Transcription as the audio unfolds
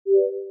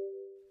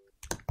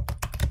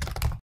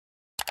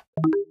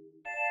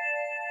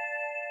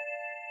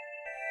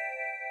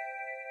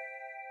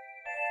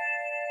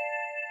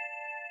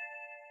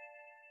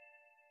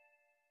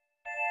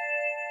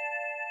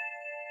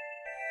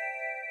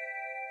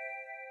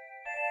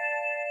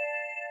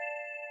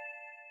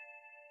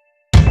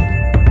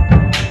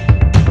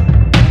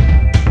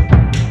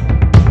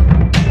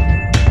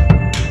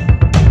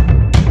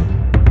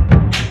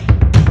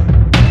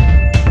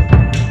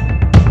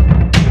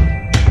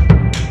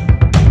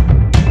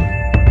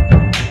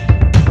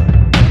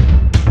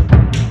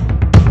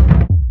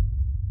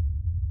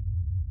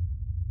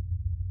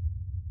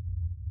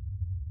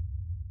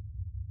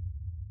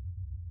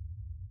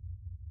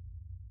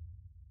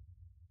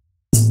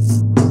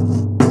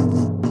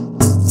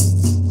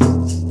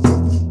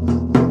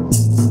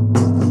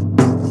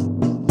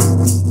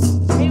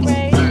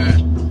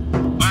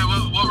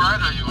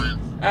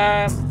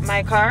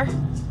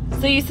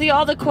you see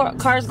all the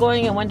cars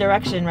going in one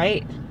direction,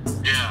 right?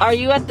 Yeah. Are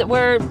you at the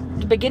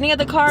beginning of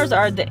the cars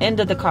or at the end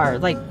of the car,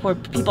 like where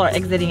people are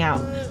exiting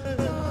out?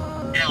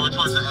 Yeah, we're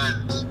towards the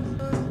ends.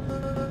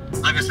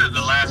 Like I said,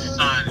 the last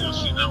sign, you'll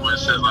see that where it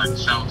says like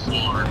South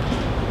Floor.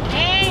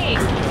 Hey!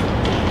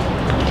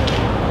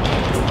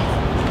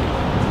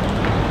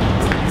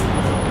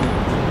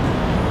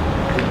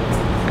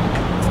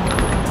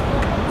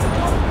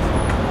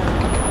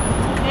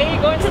 Hey,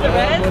 you going to the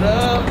red? What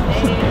up?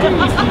 Hey.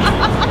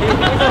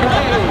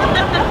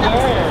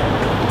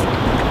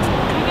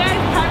 You guys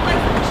pack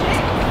like some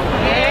chicks.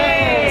 Hey!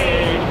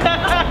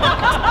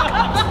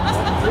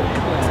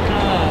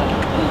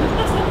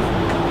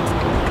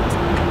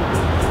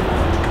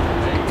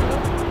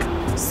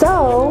 So,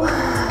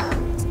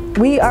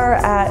 we are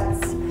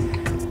at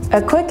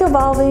a quick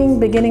evolving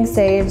beginning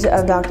stage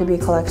of Dr.B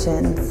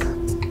collections.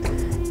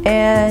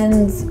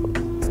 And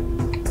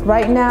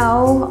right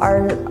now,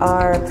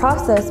 our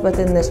process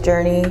within this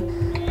journey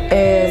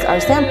is our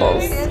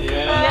samples.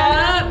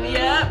 Yeah.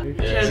 Yep.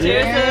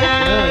 Cheers.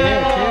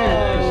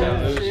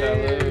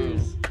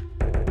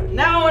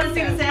 Now I want to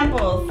see the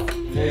samples.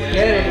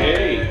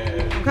 Hey.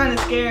 I'm kind of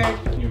scared.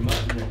 Your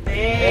mother.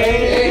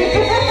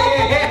 Hey.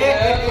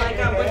 Like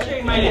I'm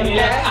butchering my name.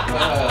 I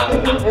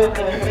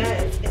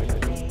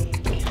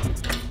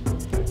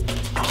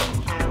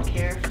don't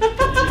care.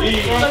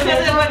 Because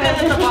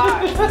it's a box.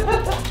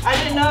 I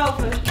didn't know.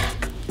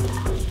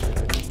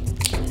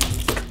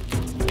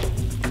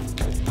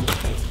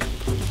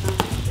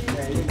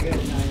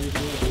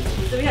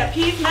 So we have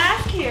Pete's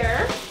mask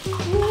here.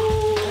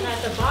 And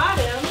at the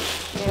bottom,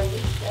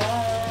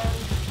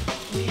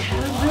 we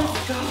have this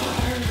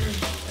scarf.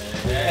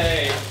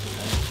 Hey.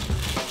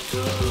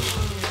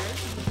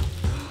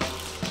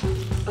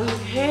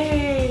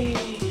 Okay.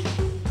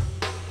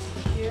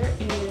 Here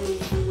is.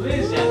 What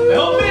is that?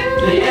 Velvet?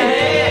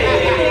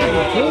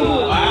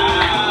 Wow.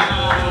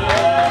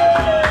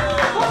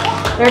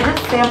 They're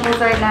just samples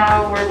right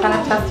now. We're kind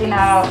of testing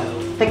out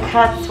the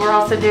cuts. We're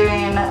also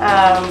doing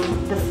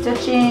the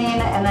stitching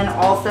and then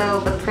also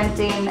the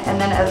printing and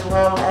then as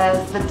well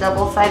as the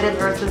double-sided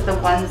versus the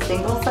one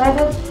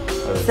single-sided.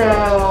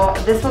 So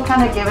this will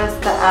kind of give us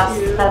the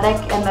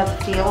aesthetic and the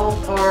feel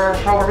for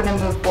how we're going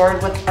to move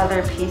forward with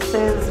other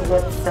pieces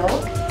with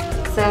silk.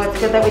 So it's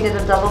good that we did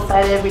a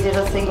double-sided, we did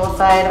a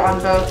single-side on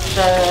both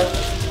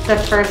the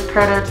first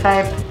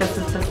prototype. This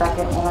is the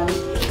second one.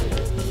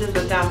 This is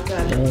without the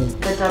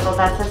double,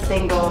 that's a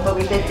single, but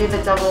we did do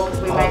the double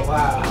because we might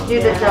do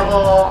the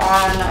double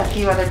on a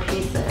few other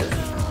pieces.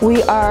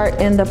 We are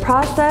in the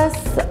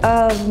process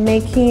of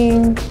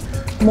making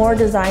more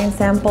design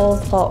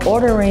samples while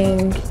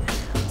ordering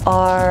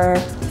our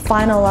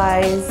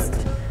finalized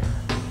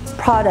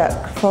product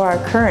for our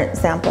current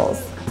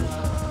samples.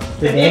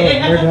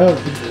 We're dope.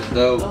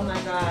 Dope. Oh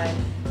my god.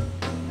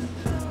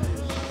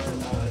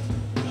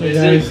 Is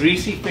it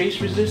greasy face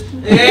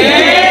resistant? Skin's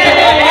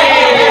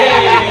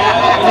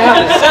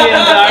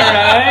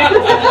alright.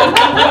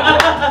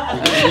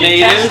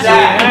 Natives, we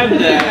have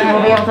that.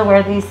 We'll be able to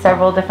wear these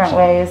several different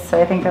ways, so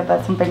I think that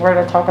that's something we're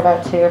going to talk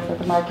about too for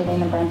the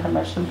marketing and brand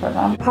promotion for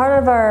them.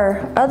 Part of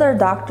our other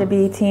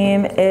Dr.B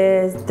team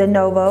is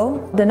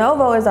DeNovo.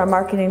 DeNovo is our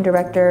marketing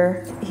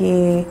director.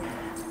 He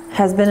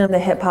has been in the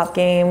hip hop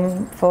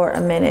game for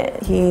a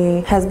minute.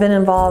 He has been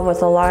involved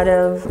with a lot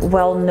of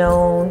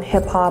well-known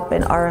hip hop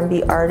and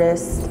R&B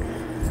artists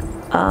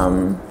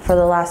for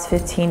the last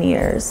 15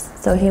 years.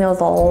 So he knows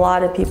a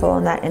lot of people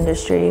in that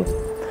industry.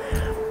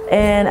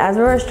 And as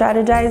we were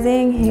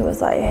strategizing, he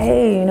was like,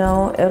 hey, you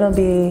know,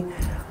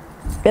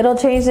 it'll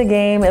change the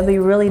game. It'll be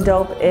really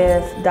dope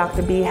if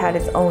Dr.B had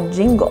its own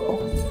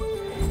jingle.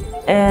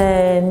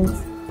 And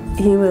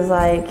he was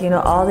like, you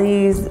know, all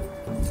these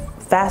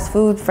fast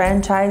food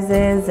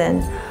franchises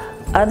and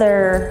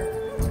other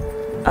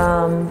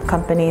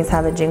companies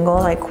have a jingle.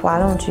 Like, why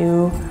don't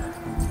you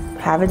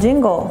have a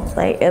jingle?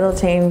 Like, it'll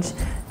change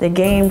the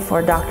game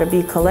for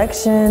Dr.B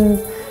collections,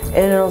 and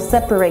it'll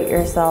separate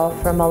yourself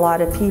from a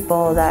lot of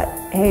people that,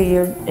 hey,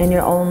 you're in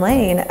your own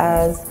lane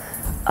as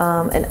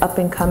an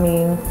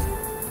up-and-coming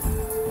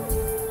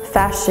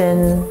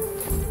fashion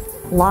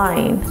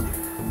line.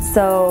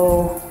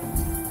 So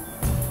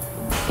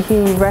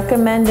he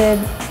recommended,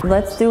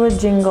 let's do a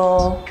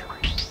jingle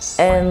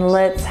and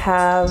let's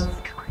have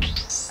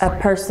a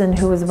person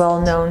who is well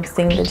known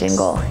sing the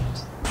jingle.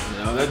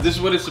 You know, this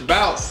is what it's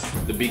about,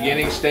 the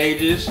beginning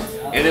stages.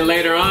 And then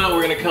later on,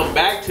 we're gonna come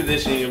back to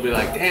this and you'll be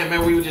like, damn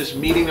man, we were just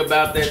meeting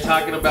about that,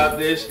 talking about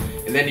this.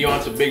 And then you're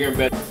on to bigger and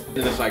better. And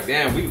it's like,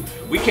 damn,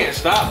 we can't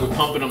stop, we're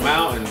pumping them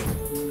out, and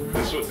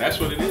that's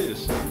what it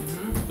is.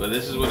 But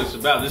this is what it's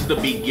about. This is the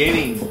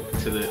beginning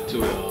to it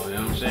all, you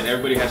know what I'm saying?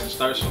 Everybody has to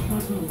start somewhere.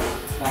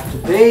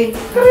 Dr.B.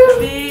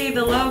 Dr.B,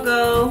 the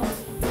logo.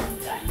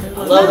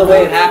 I love the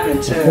way it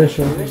happened too.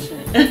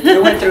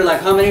 We went through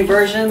like how many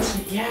versions?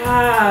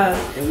 Yeah.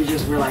 And we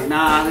just were like,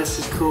 nah, this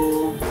is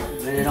cool,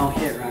 but it don't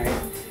hit right.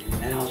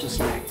 And I was just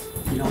like,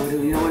 you know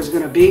what it's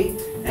gonna be?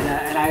 And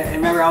I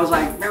remember I was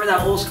like, remember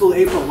that old school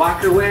April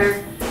Walker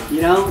wear?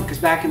 You know, because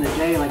back in the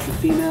day, like the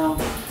female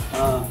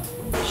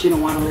she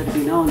didn't want to let it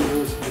be known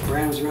that the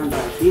brand was run by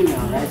a female,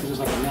 right? Because it was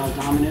like a male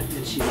dominant,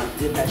 and she like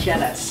did that. She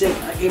had that sick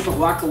April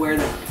Walker wear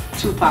that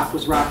Tupac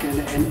was rocking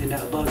and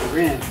above the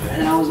rim.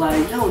 And I was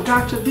like, yo,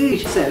 Dr.B.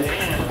 She said,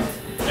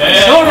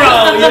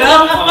 Zorro, you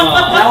know?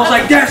 And I was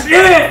like, that's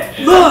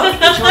it! Look!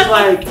 And she was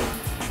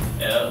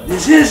like,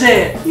 this is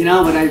it! You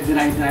know, but then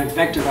I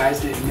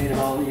vectorized it and made it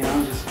all, you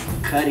know, just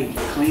cutty,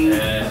 clean.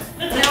 No,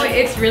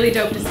 it's really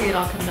dope to see it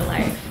all come to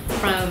life.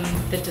 From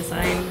the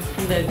design,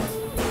 from the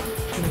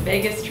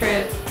Vegas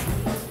trip,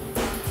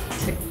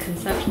 to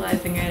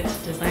conceptualizing it,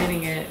 to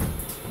designing it,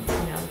 to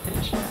now the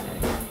finished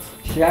product.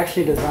 She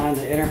actually designed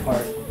the inner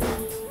part.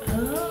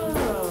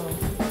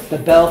 Oh. The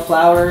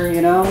bellflower,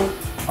 you know,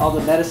 all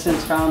the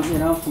medicines found, you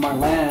know, from our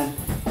land,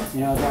 you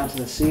know, down to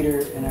the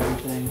cedar and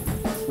everything.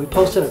 We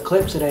posted a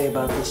clip today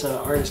about this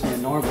artist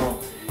named Norval,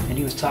 and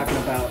he was talking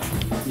about,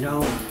 you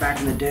know,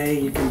 back in the day,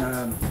 you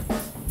can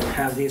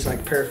have these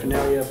like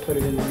paraphernalia, put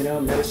it in, you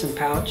know, medicine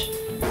pouch.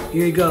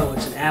 Here you go,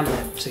 it's an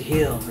amulet to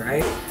heal,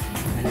 right?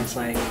 And it's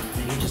like,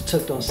 and he just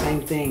took those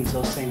same things,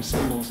 those same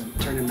symbols, and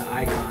turned them into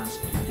icons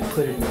and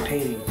put it in the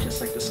painting,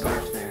 just like the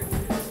scarf there.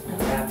 And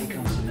that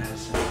becomes the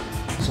medicine.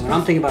 So when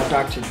I'm thinking about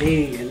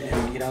Dr.B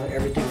and you know,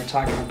 everything we're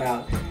talking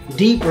about,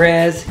 deep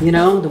res, you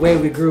know, the way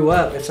we grew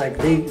up, it's like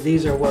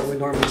these are what we're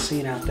normally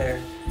seeing out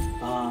there.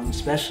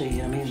 Especially,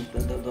 you know what I mean,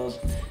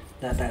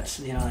 that's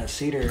you know, that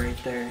cedar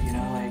right there, you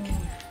know, like,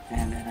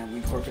 and we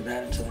incorporate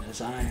that into the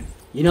design.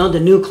 You know, the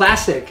new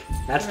classic.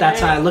 That's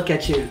how I look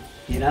at you.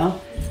 You know,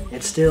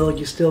 it's still,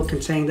 you still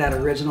contain that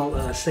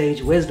original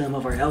sage wisdom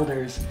of our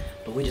elders,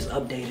 but we just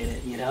updated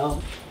it. You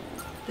know.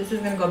 This is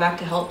gonna go back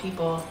to help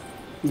people.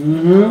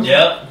 Mm-hmm.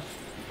 Yep.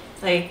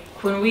 Like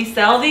when we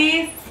sell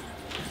these,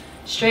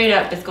 straight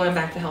up, it's going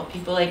back to help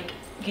people. Like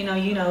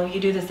you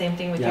do the same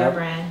thing with your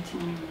brand.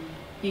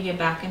 You get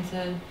back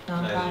into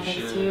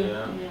nonprofits too.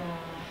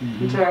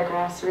 Into our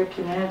grassroots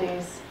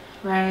communities.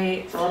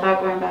 Right. It's all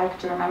about going back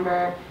to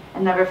remember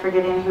and never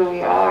forgetting who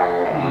we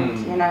are, and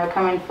you know,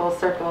 coming full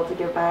circle to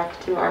give back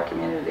to our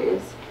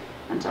communities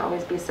and to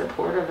always be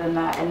supportive in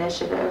that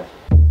initiative.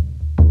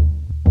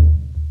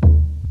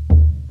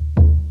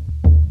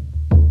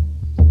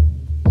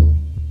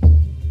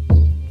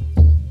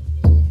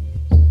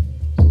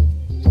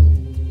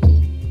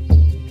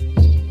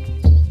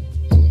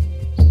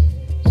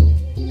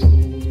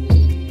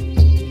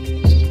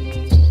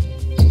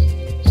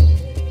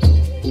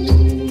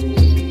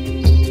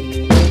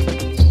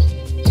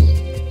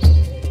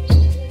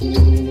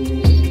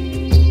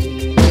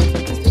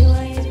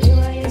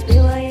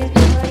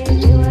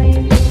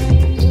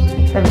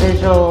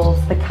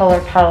 The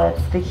color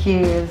palettes, the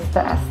hues,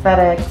 the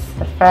aesthetics,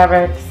 the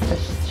fabrics, the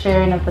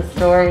sharing of the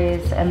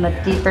stories, and the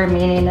deeper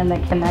meaning and the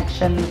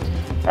connection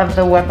of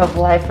the web of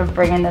life of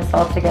bringing this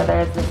all together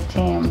as this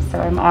team. So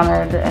I'm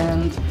honored,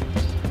 and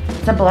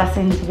it's a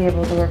blessing to be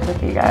able to work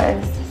with you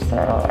guys. So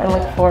I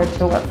look forward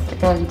to what's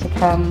going to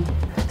come.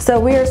 So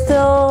we are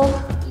still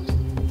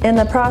in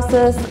the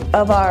process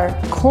of our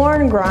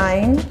corn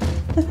grind.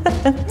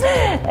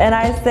 And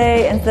I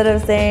say, instead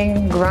of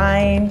saying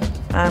grind,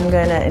 I'm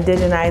gonna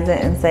indigenize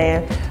it and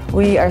say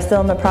we are still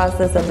in the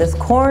process of this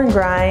corn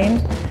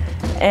grind.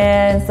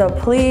 And so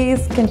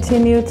please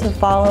continue to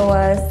follow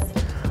us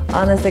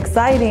on this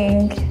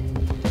exciting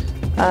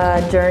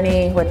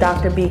journey with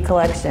Dr.B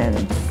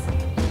Collections.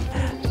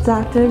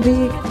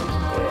 Dr.B.